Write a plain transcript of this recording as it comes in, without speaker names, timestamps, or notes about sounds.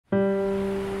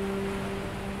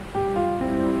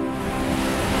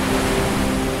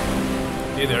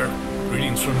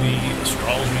Greetings from the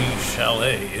Astrology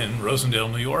Chalet in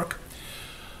Rosendale, New York.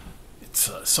 It's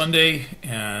Sunday,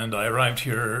 and I arrived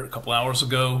here a couple hours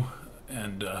ago,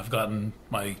 and I've gotten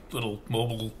my little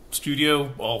mobile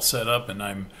studio all set up, and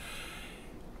I'm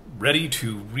ready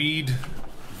to read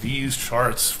these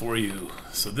charts for you.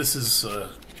 So this is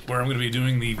where I'm going to be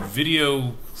doing the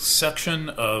video section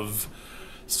of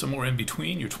Somewhere in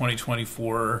Between, your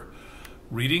 2024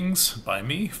 readings by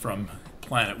me from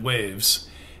Planet Waves.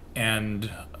 And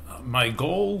my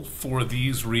goal for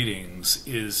these readings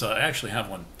is, I actually have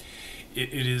one.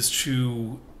 It is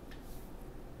to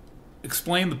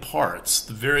explain the parts,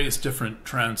 the various different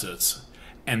transits,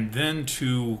 and then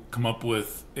to come up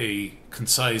with a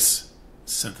concise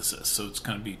synthesis. So it's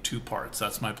going to be two parts.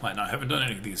 That's my plan. Now, I haven't done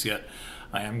any of these yet.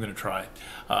 I am going to try.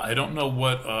 I don't know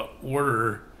what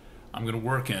order I'm going to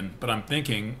work in, but I'm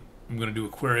thinking I'm going to do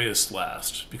Aquarius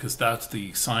last, because that's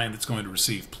the sign that's going to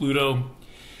receive Pluto,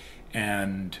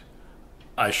 and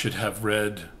I should have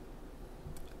read,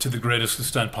 to the greatest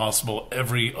extent possible,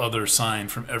 every other sign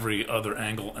from every other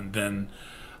angle, and then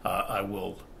I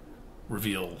will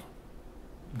reveal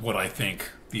what I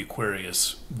think the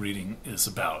Aquarius reading is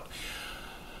about.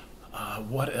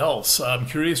 What else? I'm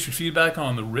curious your feedback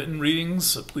on the written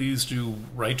readings. Please do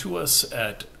write to us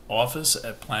at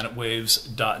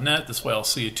office@planetwaves.net. This way I'll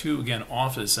see you too. Again,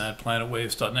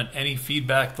 office@planetwaves.net. Any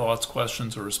feedback, thoughts,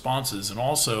 questions, or responses. And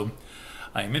also,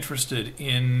 I am interested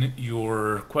in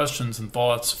your questions and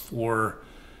thoughts for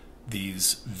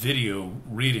these video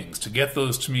readings. To get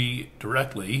those to me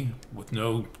directly, with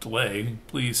no delay,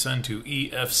 please send to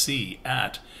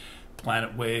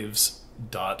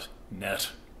efc@planetwaves.net.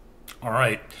 All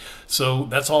right, so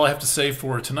that's all I have to say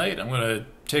for tonight. I'm going to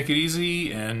take it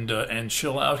easy and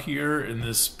chill out here in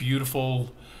this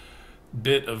beautiful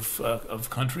bit of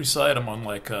countryside. I'm on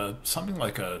like something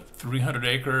like a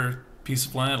 300-acre piece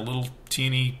of land, a little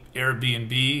teeny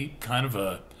Airbnb, kind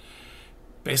of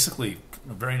basically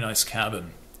a very nice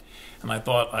cabin. And I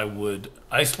thought I would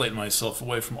isolate myself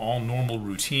away from all normal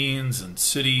routines and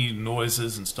city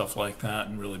noises and stuff like that,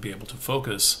 and really be able to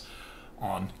focus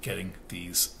on getting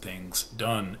these things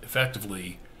done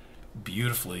effectively,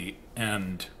 beautifully,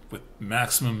 and with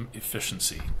maximum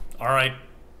efficiency. All right,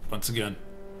 once again,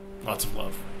 lots of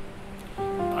love.